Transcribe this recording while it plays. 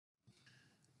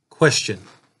Question: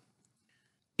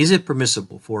 is it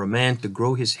permissible for a man to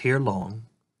grow his hair long,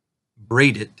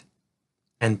 braid it,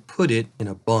 and put it in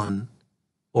a bun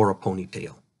or a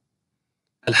ponytail?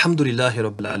 Alhamdulillahi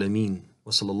Rabbil Alameen,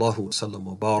 wa sallallahu wa sallam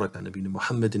wa baraka nabina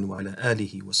Muhammadin wa ala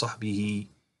alihi wa sahbihi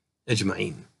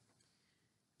ajma'in.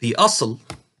 The asl,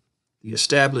 the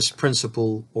established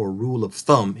principle or rule of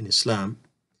thumb in Islam,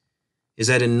 is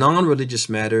that in non-religious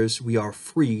matters we are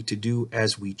free to do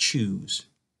as we choose,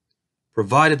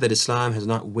 provided that Islam has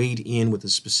not weighed in with a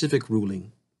specific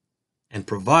ruling, and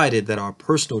provided that our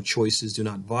personal choices do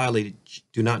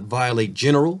not violate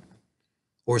general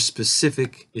or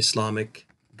specific Islamic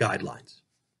guidelines.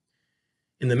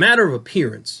 In the matter of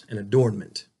appearance and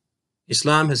adornment,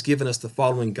 Islam has given us the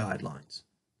following guidelines.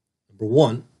 Number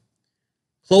 1,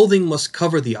 clothing must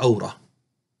cover the awrah,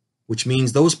 which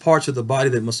means those parts of the body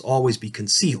that must always be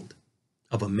concealed,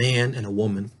 of a man and a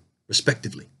woman,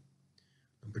 respectively.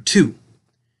 Number 2,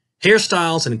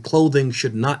 hairstyles and clothing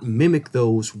should not mimic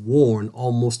those worn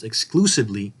almost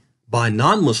exclusively by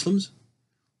non-Muslims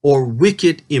or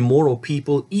wicked, immoral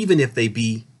people, even if they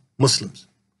be Muslims.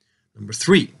 Number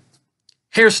 3,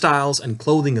 hairstyles and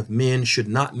clothing of men should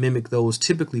not mimic those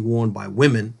typically worn by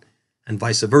women, and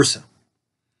vice versa.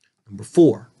 Number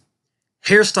 4,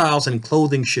 hairstyles and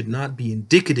clothing should not be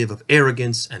indicative of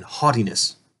arrogance and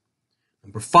haughtiness.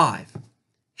 Number 5,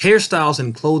 hairstyles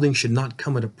and clothing should not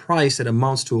come at a price that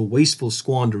amounts to a wasteful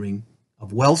squandering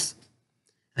of wealth.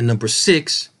 And number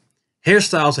 6,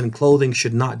 hairstyles and clothing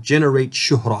should not generate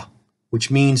shuhrah,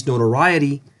 which means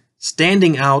notoriety,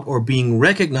 standing out, or being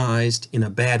recognized in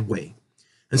a bad way.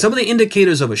 And some of the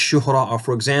indicators of a shuhrah are,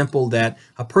 for example, that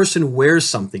a person wears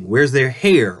something, wears their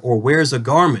hair, or wears a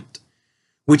garment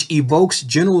which evokes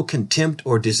general contempt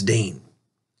or disdain.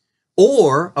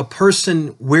 Or a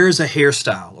person wears a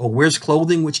hairstyle or wears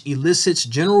clothing which elicits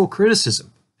general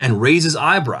criticism and raises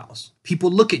eyebrows. People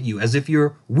look at you as if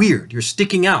you're weird, you're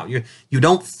sticking out, you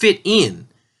don't fit in.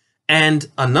 And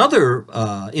another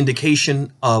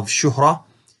indication of shuhrah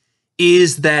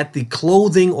is that the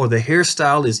clothing or the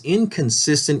hairstyle is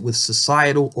inconsistent with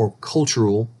societal or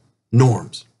cultural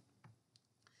norms.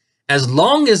 As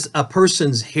long as a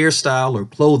person's hairstyle or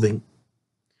clothing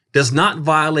does not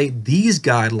violate these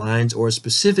guidelines or a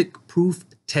specific proof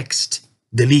text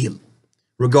dalil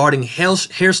regarding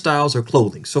hairstyles or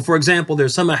clothing. So for example,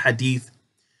 there's some hadith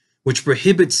which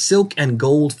prohibits silk and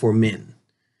gold for men.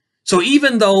 So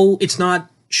even though it's not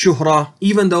shuhrah,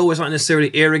 even though it's not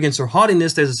necessarily arrogance or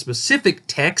haughtiness, there's a specific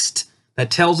text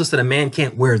that tells us that a man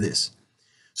can't wear this.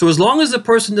 So as long as the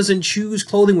person doesn't choose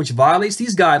clothing which violates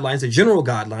these guidelines, the general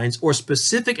guidelines, or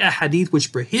specific ahadith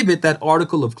which prohibit that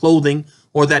article of clothing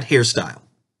or that hairstyle,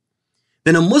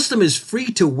 then a Muslim is free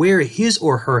to wear his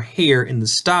or her hair in the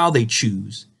style they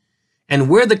choose and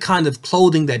wear the kind of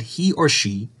clothing that he or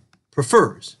she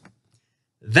prefers.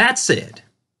 That said,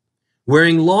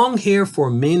 wearing long hair for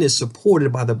men is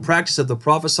supported by the practice of the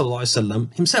Prophet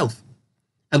ﷺ himself.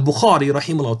 Al-Bukhari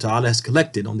rahimahullah ta'ala has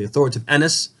collected on the authority of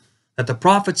Anas that the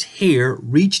Prophet's hair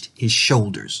reached his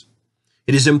shoulders.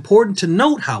 It is important to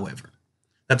note, however,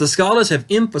 that the scholars have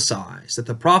emphasized that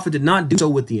the Prophet did not do so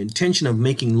with the intention of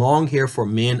making long hair for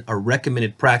men a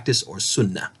recommended practice or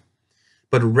sunnah,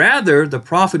 but rather the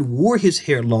Prophet wore his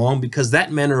hair long because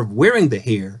that manner of wearing the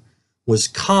hair was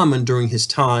common during his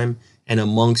time and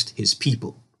amongst his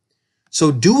people.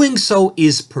 So doing so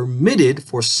is permitted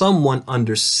for someone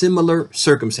under similar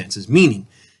circumstances, meaning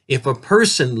if a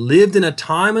person lived in a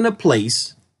time and a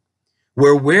place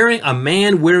where a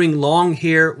man wearing long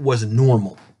hair was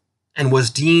normal and was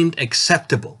deemed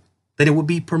acceptable, then it would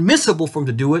be permissible for him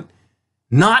to do it,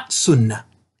 not sunnah.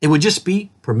 It would just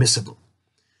be permissible.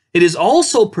 It is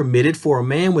also permitted for a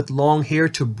man with long hair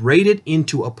to braid it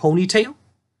into a ponytail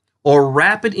or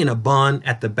wrap it in a bun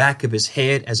at the back of his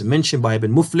head, as mentioned by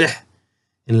Ibn Muflih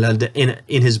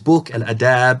in his book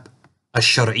Al-Adab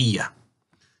Al-Shar'iyyah.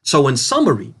 So in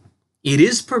summary, it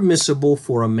is permissible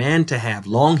for a man to have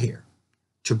long hair,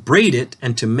 to braid it,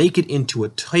 and to make it into a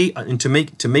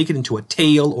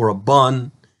tail or a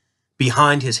bun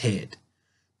behind his head,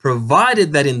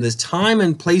 provided that in the time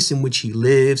and place in which he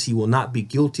lives, he will not be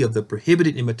guilty of the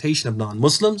prohibited imitation of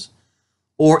non-Muslims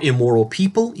or immoral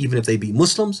people, even if they be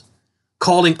Muslims,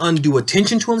 calling undue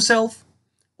attention to himself,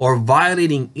 or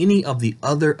violating any of the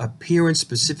other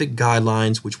appearance-specific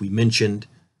guidelines which we mentioned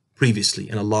previously,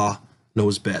 and Allah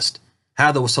knows best.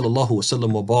 هذا وصلى الله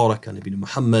وسلم وبارك على نبينا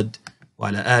محمد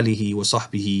وعلى آله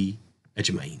وصحبه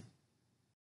أجمعين.